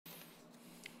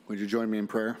Would you join me in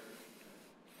prayer?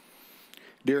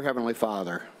 Dear Heavenly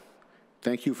Father,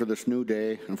 thank you for this new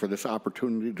day and for this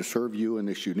opportunity to serve you in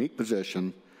this unique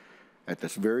position at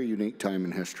this very unique time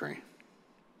in history.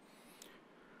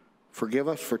 Forgive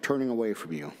us for turning away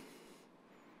from you.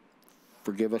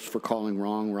 Forgive us for calling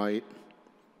wrong right,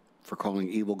 for calling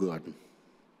evil good.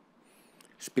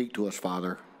 Speak to us,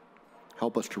 Father.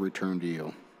 Help us to return to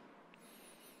you.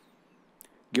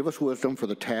 Give us wisdom for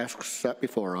the tasks set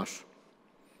before us.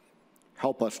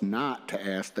 Help us not to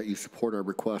ask that you support our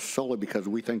requests solely because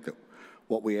we think that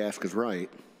what we ask is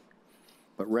right,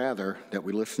 but rather that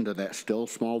we listen to that still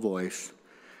small voice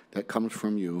that comes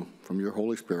from you, from your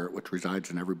Holy Spirit, which resides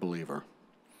in every believer.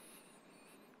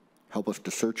 Help us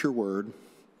to search your word.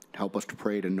 Help us to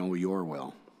pray to know your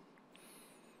will.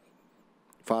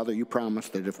 Father, you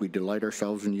promised that if we delight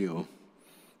ourselves in you,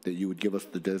 that you would give us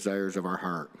the desires of our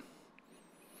heart.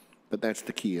 But that's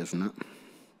the key, isn't it?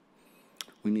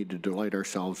 We need to delight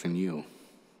ourselves in you.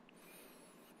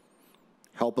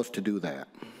 Help us to do that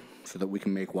so that we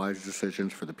can make wise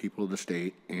decisions for the people of the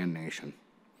state and nation.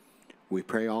 We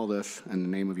pray all this in the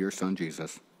name of your Son,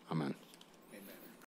 Jesus. Amen.